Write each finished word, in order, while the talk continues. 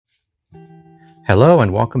Hello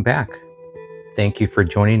and welcome back. Thank you for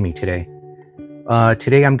joining me today.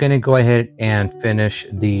 Today I'm going to go ahead and finish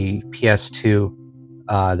the PS2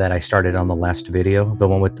 that I started on the last video, the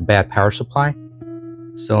one with the bad power supply.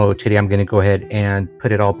 So today I'm going to go ahead and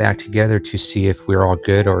put it all back together to see if we're all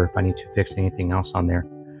good or if I need to fix anything else on there.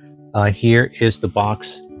 Here is the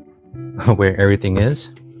box where everything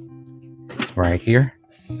is, right here.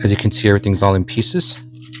 As you can see, everything's all in pieces.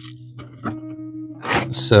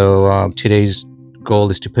 So today's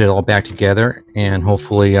goal is to put it all back together and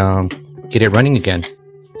hopefully get it running again.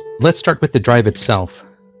 Let's start with the drive itself.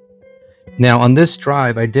 Now on this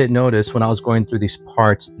drive, I did notice when I was going through these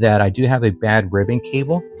parts that I do have a bad ribbon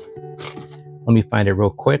cable. Let me find it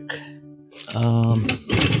real quick.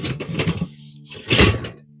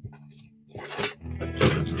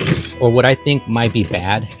 Or what I think might be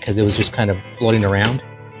bad because it was just kind of floating around.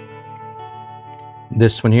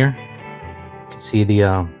 This one here, you can see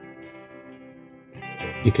the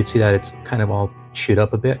you can see that it's kind of all chewed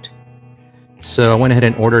up a bit. So I went ahead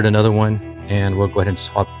and ordered another one, and we'll go ahead and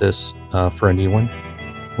swap this for a new one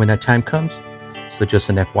when that time comes. So just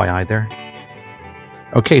an FYI there.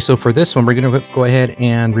 Okay, so for this one, we're going to go ahead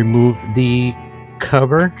and remove the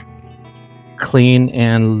cover, clean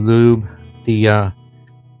and lube the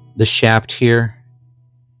shaft here,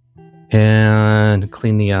 and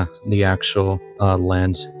clean the actual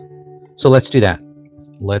lens. So let's do that.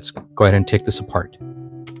 Let's go ahead and take this apart.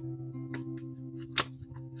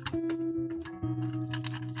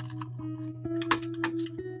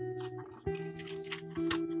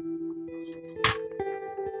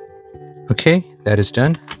 Okay, that is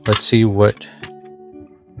done. Let's see what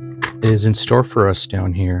is in store for us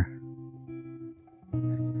down here.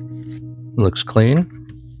 Looks clean.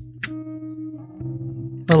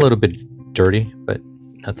 A little bit dirty, but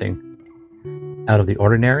nothing out of the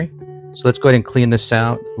ordinary. So let's go ahead and clean this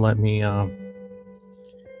out. Let me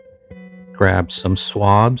grab some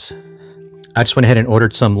swabs. I just went ahead and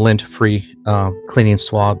ordered some lint-free cleaning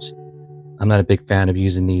swabs. I'm not a big fan of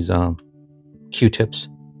using these Q-tips.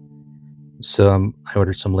 So I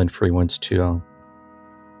ordered some lint-free ones to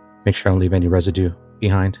make sure I don't leave any residue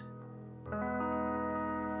behind.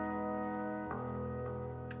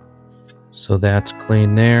 So that's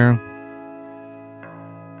clean there.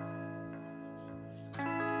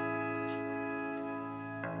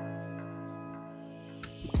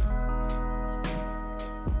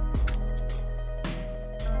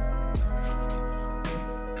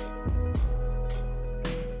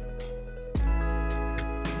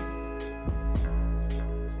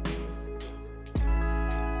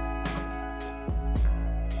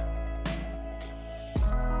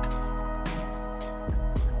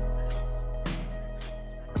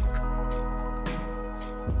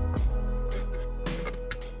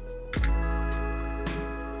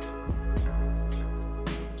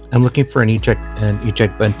 I'm looking for an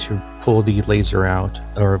eject button to pull the laser out,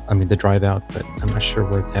 or I mean the drive out, but I'm not sure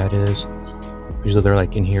where that is. Usually they're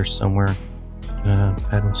like in here somewhere.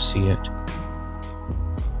 I don't see it.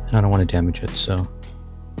 And I don't want to damage it, so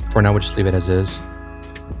for now we'll just leave it as is.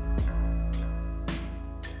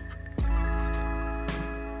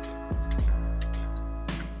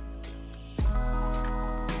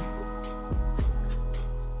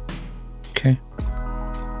 Okay.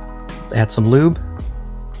 Let's add some lube.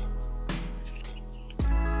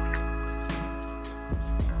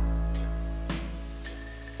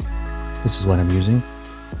 This is what I'm using.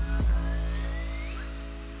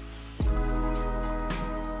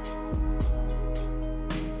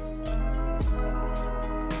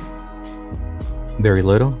 Very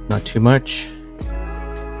little, not too much.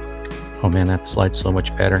 Oh man, that slides so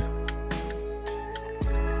much better.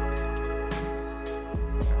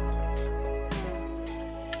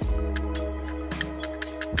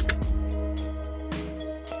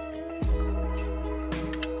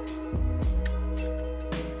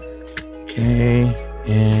 Okay,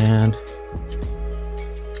 and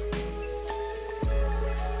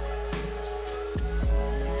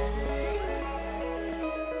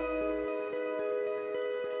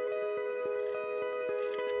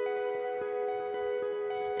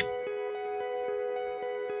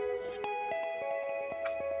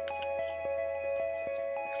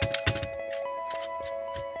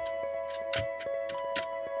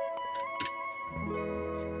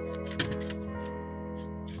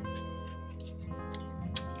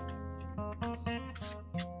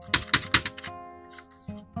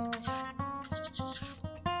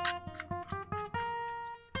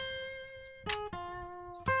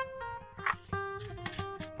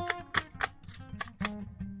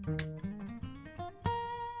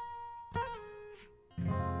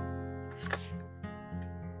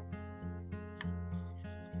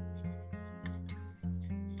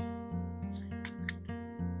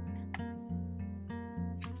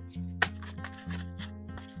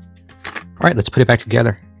All right, let's put it back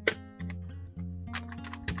together.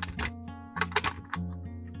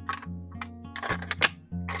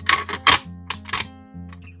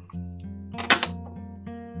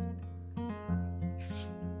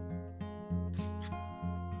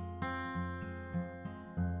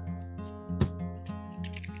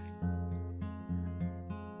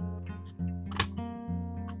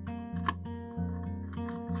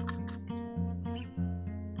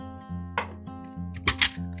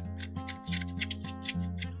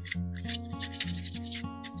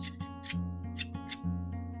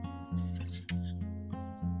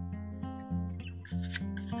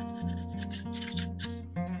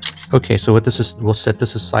 Okay, so what this is, we'll set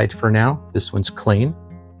this aside for now. This one's clean.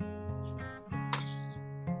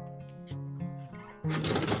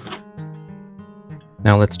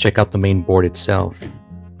 Now let's check out the main board itself.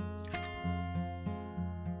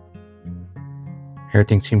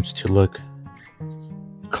 Everything seems to look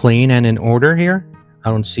clean and in order here. I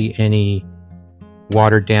don't see any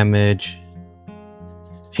water damage,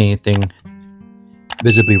 anything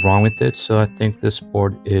visibly wrong with it. So I think this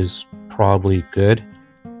board is probably good.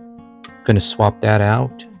 Going to swap that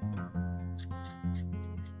out.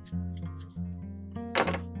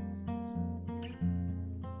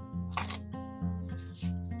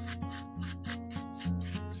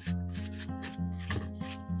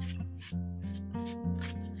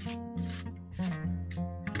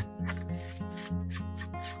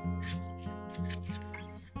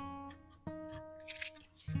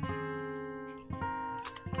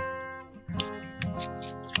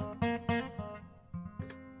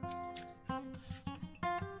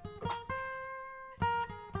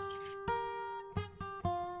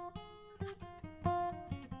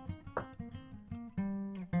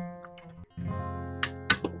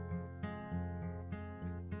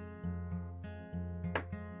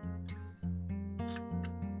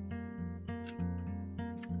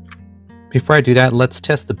 Before I do that, let's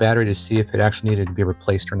test the battery to see if it actually needed to be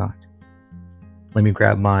replaced or not. Let me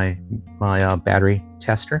grab my battery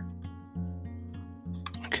tester.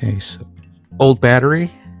 Okay, so old battery.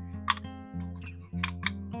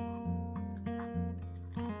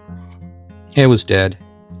 It was dead.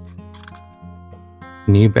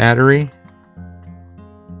 New battery.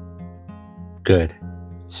 Good.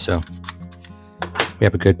 So we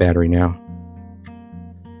have a good battery now.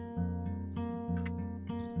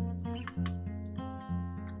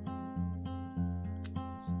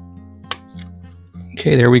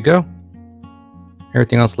 Okay, there we go.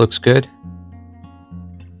 Everything else looks good.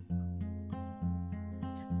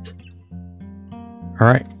 All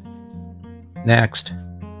right, next.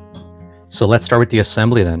 So let's start with the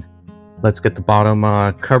assembly then. Let's get the bottom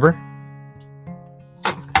cover.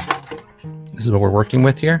 This is what we're working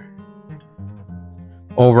with here.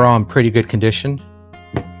 Overall, in pretty good condition.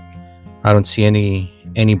 I don't see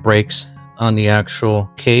any breaks on the actual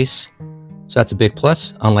case. So that's a big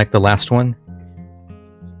plus, unlike the last one.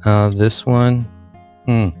 This one,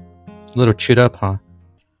 a little chewed up, huh?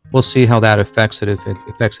 We'll see how that affects it, if it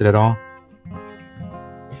affects it at all.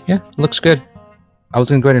 Yeah, looks good. I was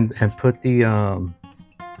gonna go ahead and put the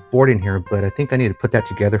board in here, but I think I need to put that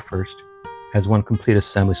together first as one complete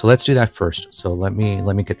assembly. So let's do that first. So let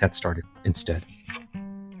me get that started instead.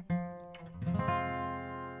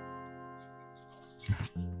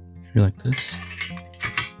 You like this?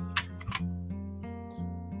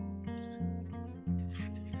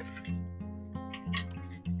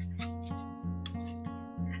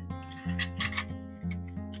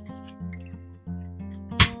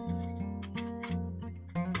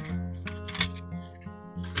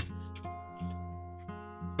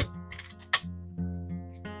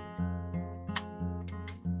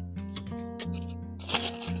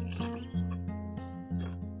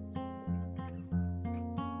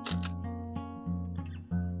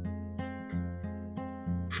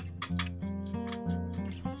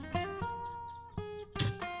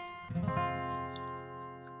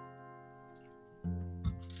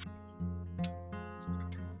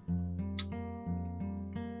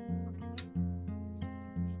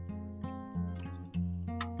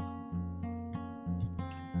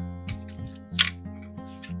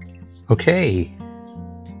 Okay,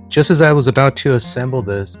 just as I was about to assemble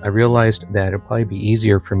this, I realized that it'd probably be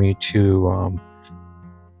easier for me to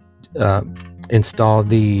install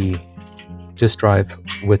the disk drive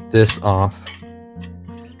with this off.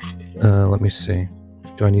 Let me see.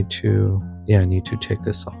 Do I need to? Yeah, I need to take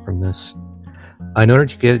this off from this. In order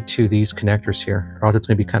to get to these connectors here, or else it's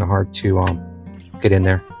going to be kind of hard to get in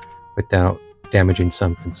there without damaging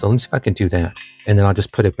something. So let me see if I can do that, and then I'll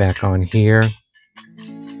just put it back on here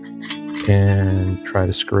and try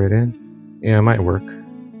to screw it in. Yeah, it might work.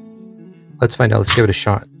 let's find out. Let's give it a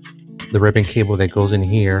shot. The ribbon cable that goes in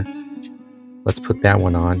here, let's put that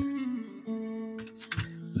one on.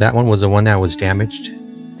 That one was the one that was damaged.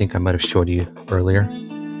 I think I might have showed you earlier.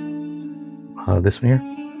 This one here.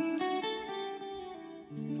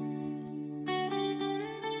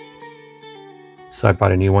 So I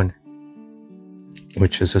bought a new one,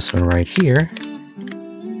 which is this one right here.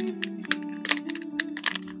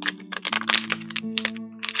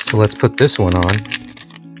 So let's put this one on.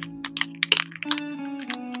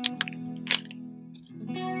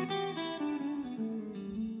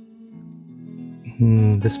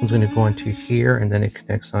 This one's going to go into here, and then it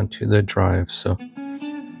connects onto the drive. So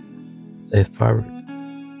if I,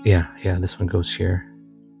 yeah, this one goes here.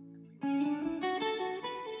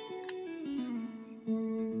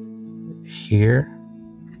 Here,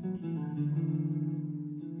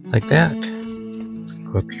 like that. Let's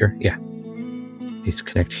go up here. Yeah, these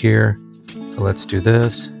connect here. So let's do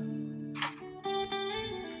this.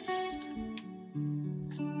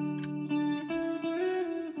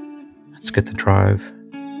 Let's get the drive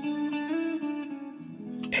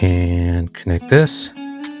and connect this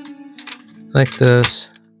like this,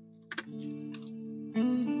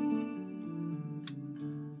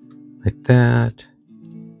 like that.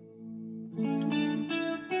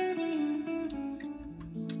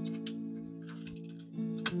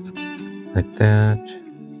 Like that,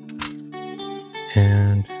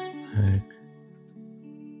 and like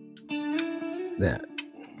that.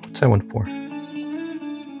 What's that one for?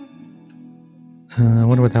 I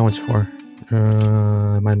wonder what that one's for.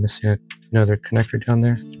 Am I missing another connector down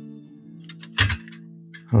there?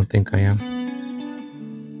 I don't think I am.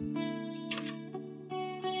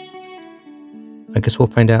 I guess we'll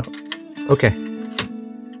find out. Okay,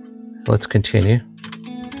 let's continue.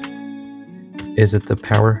 Is it the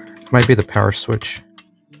power? It might be the power switch.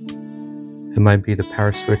 It might be the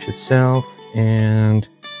power switch itself. And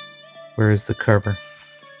where is the cover?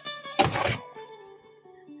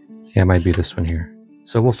 Yeah, it might be this one here.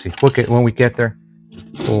 So we'll see. When we get there,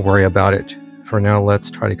 we'll worry about it. For now, let's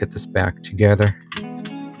try to get this back together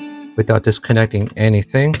without disconnecting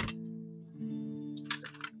anything.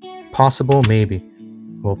 Possible, maybe.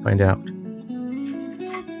 We'll find out.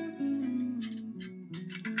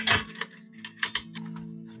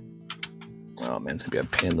 Oh man, it's gonna be a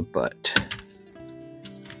pain in the butt.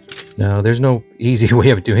 No, there's no easy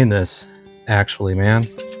way of doing this, actually, man.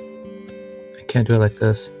 I can't do it like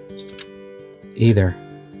this either.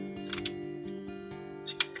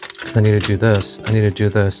 I need to do this. I need to do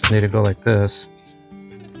this. I need to go like this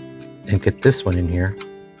and get this one in here.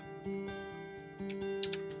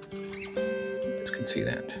 You guys can see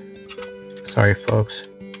that. Sorry, folks.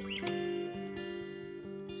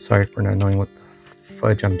 Sorry for not knowing what the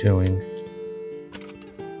fudge I'm doing.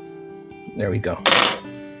 There we go.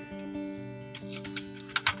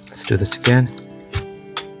 Let's do this again.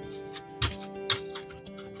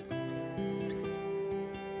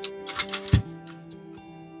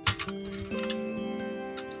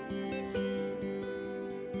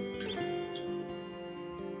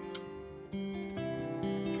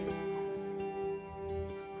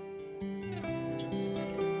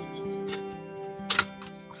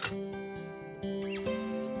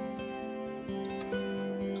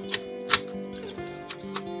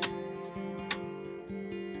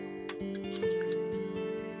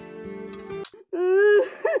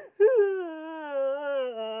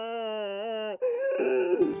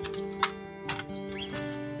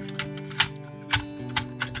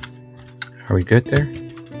 Are we good there?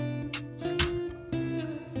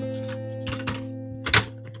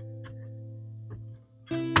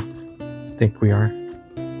 I think we are.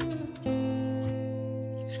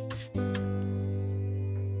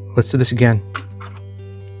 Let's do this again.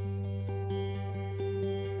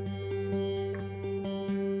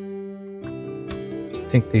 I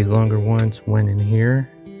think these longer ones went in here.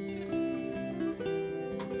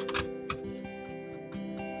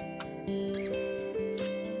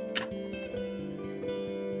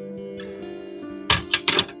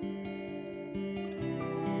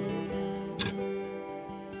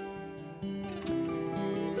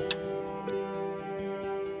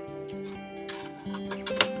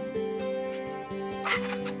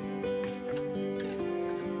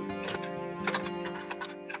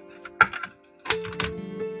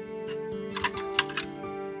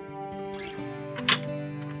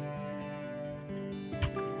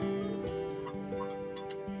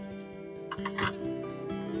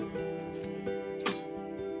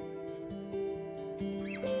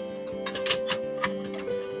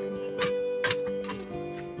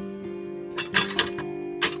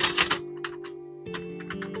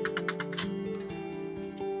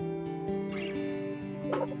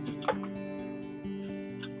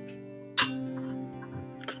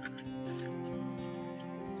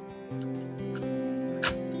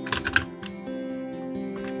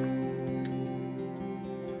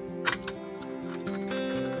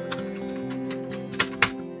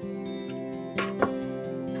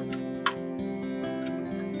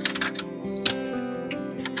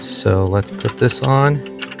 So let's put this on.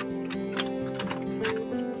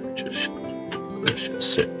 Just this should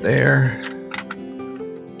sit there.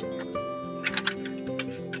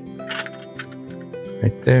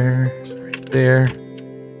 Right there, right there.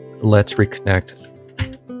 Let's reconnect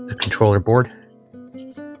the controller board.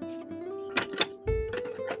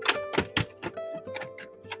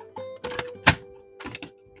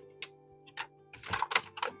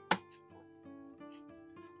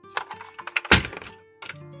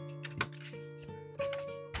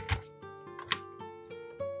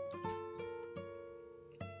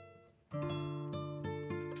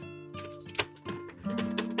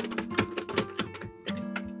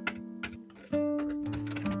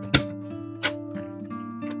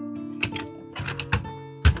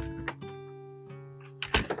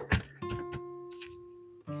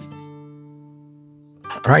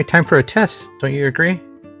 All right, time for a test. Don't you agree?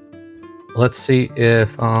 Let's see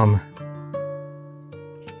if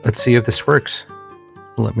this works.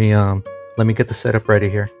 Let me get the setup ready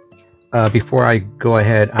here. Before I go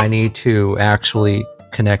ahead, I need to actually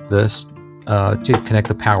connect this to connect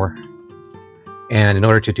the power. And in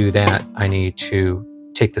order to do that, I need to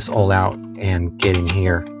take this all out and get in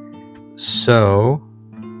here. So,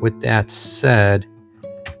 with that said,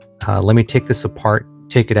 let me take this apart,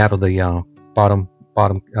 take it out of the bottom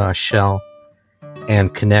shell,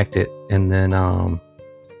 and connect it, and then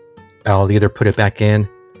I'll either put it back in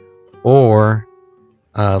or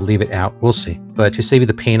leave it out. We'll see. But to save you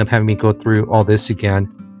the pain of having me go through all this again,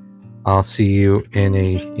 I'll see you in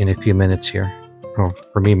a few minutes here. Oh,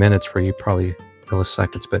 for me minutes, for you probably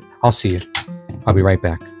milliseconds, but I'll see you. I'll be right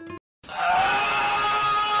back.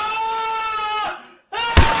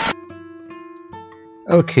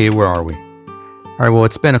 Okay, where are we? All right, well,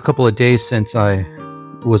 it's been a couple of days since I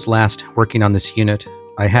was last working on this unit.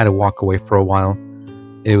 I had to walk away for a while.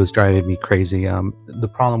 It was driving me crazy. The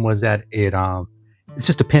problem was that it's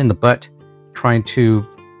just a pain in the butt trying to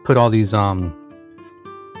put all these rubbing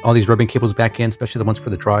cables back in, especially the ones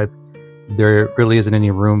for the drive. There really isn't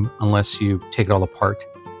any room unless you take it all apart.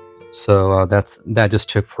 So that just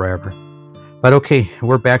took forever. But okay,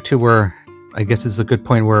 we're back to where I guess it's a good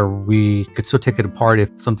point where we could still take it apart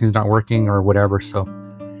if something's not working or whatever. So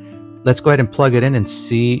let's go ahead and plug it in and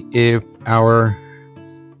see if our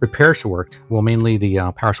repairs worked. Well, mainly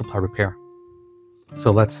the power supply repair.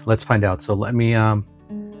 So let's find out. So let me turn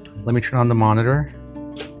on the monitor.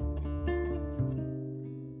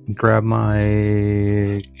 Grab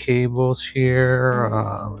my cables here.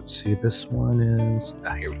 Let's see. This one is.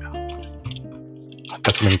 Here we go. I've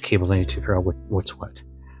got so many cables. I need to figure out what's what.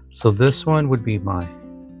 So this one would be my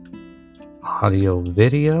audio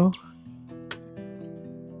video,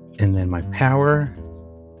 and then my power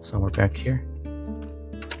somewhere back here.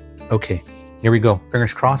 Okay, here we go.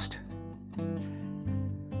 Fingers crossed.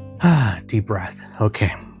 Deep breath.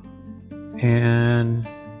 Okay, and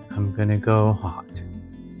I'm gonna go hot.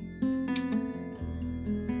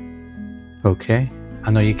 Okay,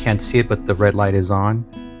 I know you can't see it, but the red light is on.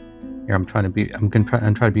 Here, I'm trying to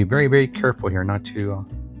be very, very careful here, not to.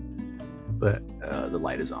 But the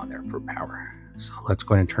light is on there for power. So let's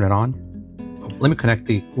go ahead and turn it on. Oh, let me connect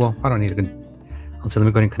the. Well, I don't need to. Let me go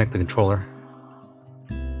ahead and connect the controller.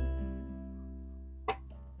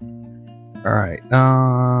 All right,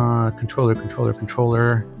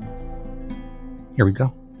 controller. Here we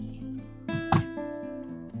go.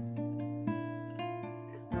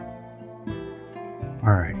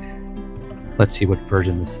 All right, let's see what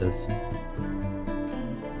version this is.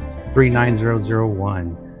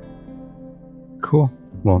 39001. Cool.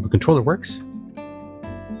 Well, the controller works.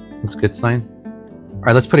 That's a good sign. All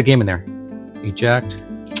right, let's put a game in there. Eject.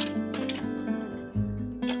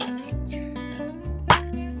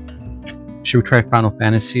 Should we try Final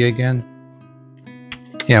Fantasy again?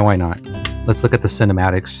 Yeah, why not? Let's look at the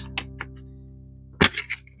cinematics.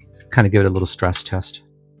 Kind of give it a little stress test.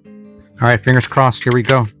 All right, fingers crossed. Here we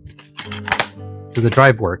go. Does the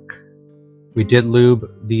drive work? We did lube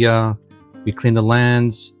the. We cleaned the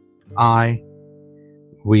lens, eye.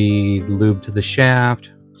 We lubed the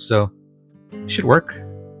shaft, so it should work.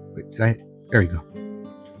 Wait, did I? There we go.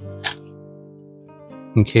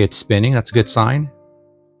 Okay, it's spinning. That's a good sign.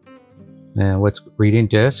 And what's reading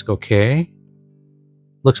disk? Okay,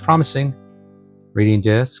 looks promising. Reading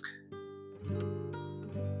disk.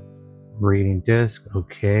 Reading disk.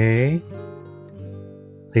 Okay.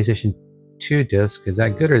 PlayStation 2 disk. Is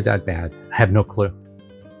that good or is that bad? I have no clue.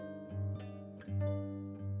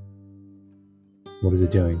 What is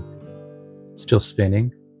it doing? It's still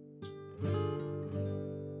spinning.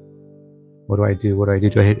 What do I do? What do I do?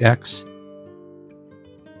 Do I hit X?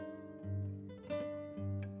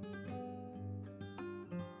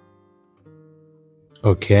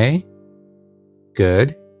 Okay,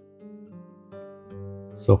 good.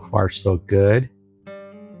 So far, so good.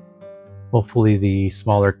 Hopefully the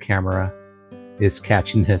smaller camera is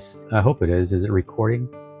catching this. I hope it is. Is it recording?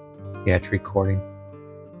 Yeah, it's recording.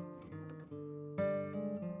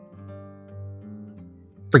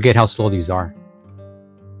 Forget how slow these are.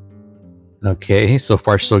 Okay, so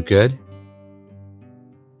far so good.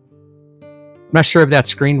 I'm not sure if that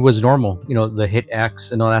screen was normal, you know, the hit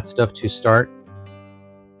X and all that stuff to start.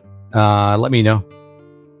 Let me know.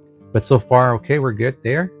 But so far, okay, we're good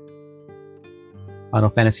there. Final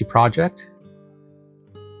Fantasy Project.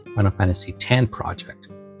 Final Fantasy X Project.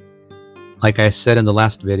 Like I said in the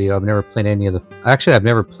last video, I've never played any of the... Actually, I've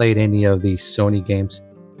never played any of the Sony games.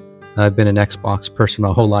 I've been an Xbox person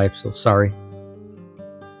my whole life, so sorry.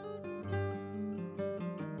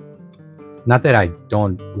 Not that I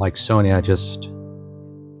don't like Sony,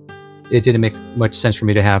 it didn't make much sense for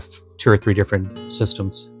me to have 2 or 3 different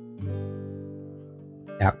systems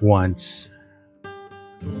at once.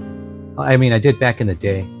 I mean, I did back in the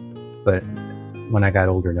day, but when I got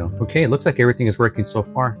older, no. Okay, it looks like everything is working so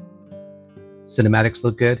far. Cinematics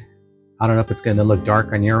look good. I don't know if it's going to look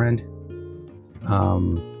dark on your end.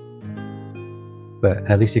 But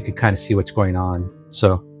at least you can kind of see what's going on.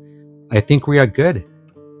 So I think we are good.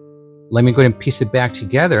 Let me go ahead and piece it back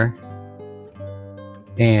together.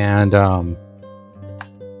 And can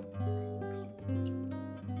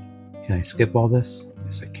I skip all this?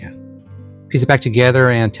 Yes, I can. Piece it back together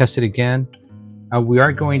and test it again. We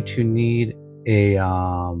are going to need a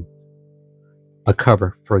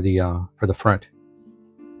cover for the front.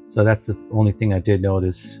 So that's the only thing I did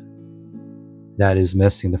notice that is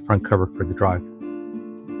missing, the front cover for the drive.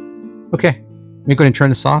 Okay, let me go ahead and turn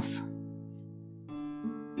this off.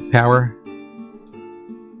 Power.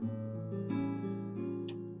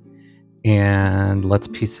 And let's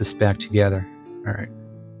piece this back together. All right.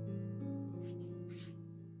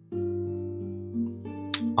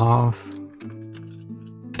 Off.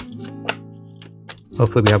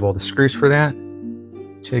 Hopefully we have all the screws for that.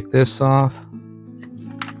 Take this off.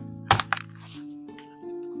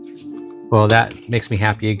 Well, that makes me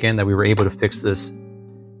happy again that we were able to fix this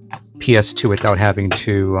PS2 without having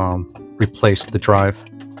to replace the drive.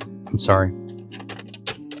 I'm sorry.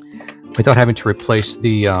 Without having to replace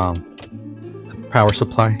the power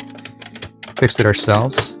supply. Fixed it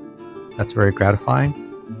ourselves. That's very gratifying.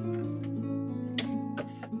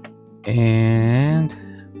 And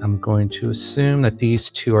I'm going to assume that these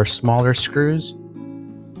 2 are smaller screws.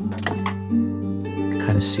 You can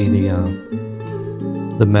kind of see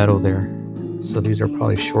the metal there. So these are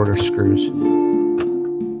probably shorter screws.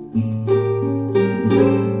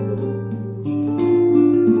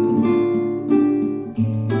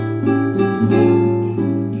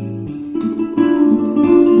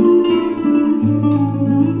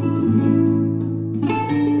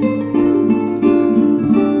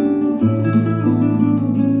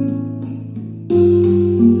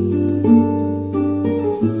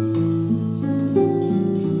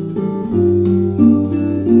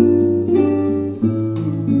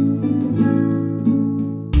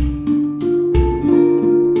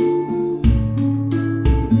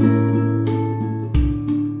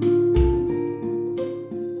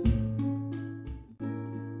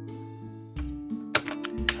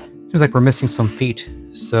 Seems like we're missing some feet,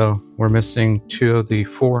 so we're missing 3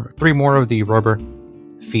 more of the rubber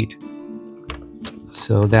feet.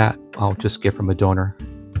 So that I'll just get from a donor.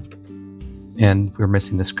 And we're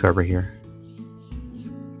missing this cover here.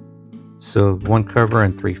 So 1 cover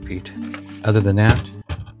and 3 feet. Other than that,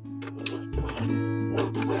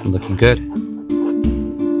 looking good.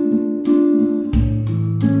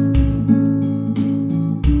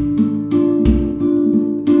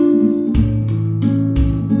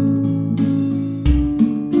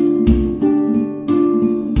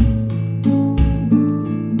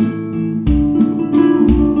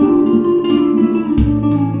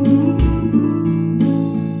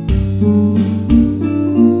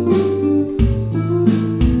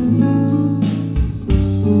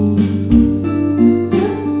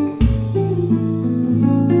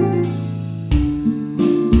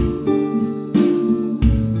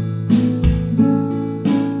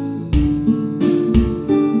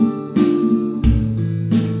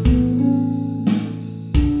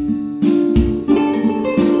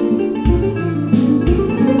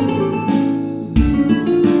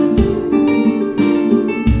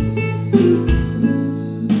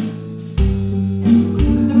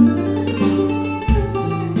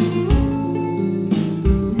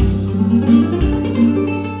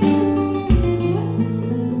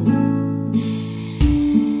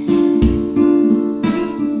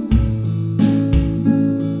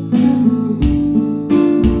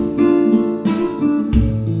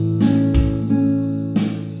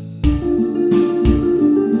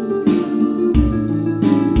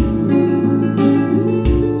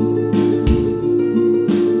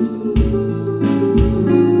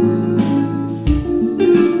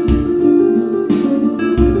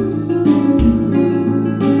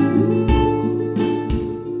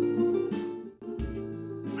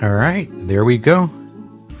 All right, there we go.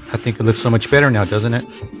 I think it looks so much better now, doesn't it?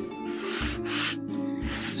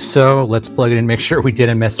 So let's plug it in, make sure we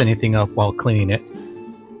didn't mess anything up while cleaning it,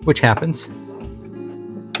 which happens.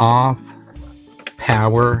 Off,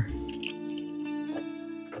 power,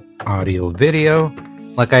 audio, video.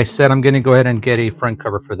 Like I said, I'm going to go ahead and get a front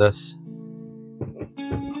cover for this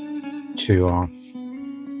to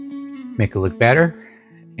make it look better.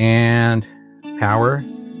 And power.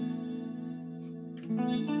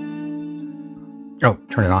 Oh,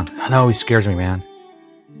 turn it on. That always scares me, man.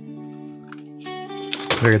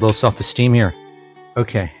 Very low self-esteem here.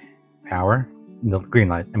 Okay, power. The green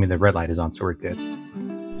light, I mean the red light is on, so we're good.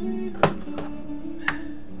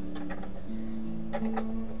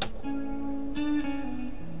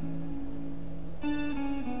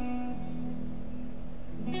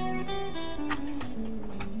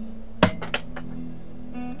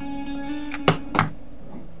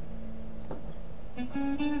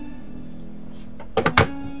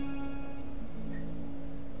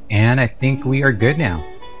 And I think we are good now.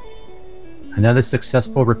 Another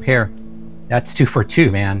successful repair. That's 2 for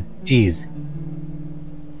 2, man. Jeez.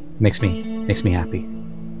 Makes me happy.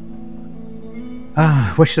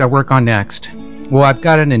 What should I work on next? Well, I've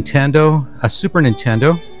got a Nintendo, a Super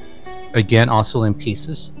Nintendo. Again, also in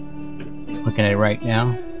pieces. Looking at it right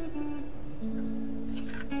now.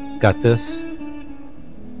 Got this.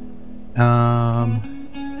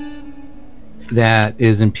 That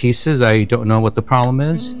is in pieces. I don't know what the problem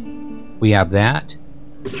is. We have that.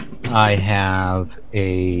 I've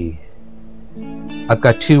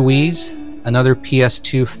got 2 Wii's, another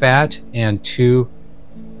PS2 Fat, and 2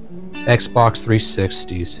 Xbox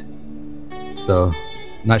 360s. So,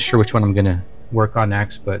 I'm not sure which one I'm gonna work on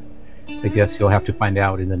next, but I guess you'll have to find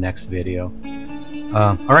out in the next video.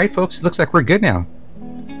 Alright folks, it looks like we're good now.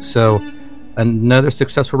 So, another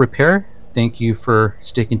successful repair. Thank you for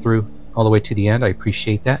sticking through all the way to the end. I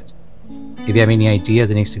appreciate that. If you have any ideas,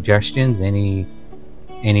 any suggestions, any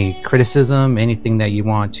criticism, anything that you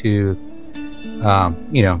want to,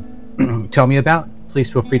 you know, tell me about, please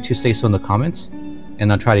feel free to say so in the comments,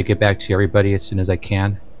 and I'll try to get back to everybody as soon as I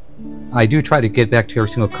can. I do try to get back to every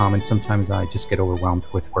single comment. Sometimes I just get overwhelmed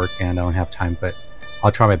with work and I don't have time, but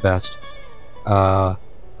I'll try my best. Other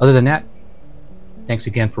than that, thanks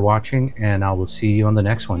again for watching, and I will see you on the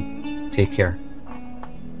next one. Take care.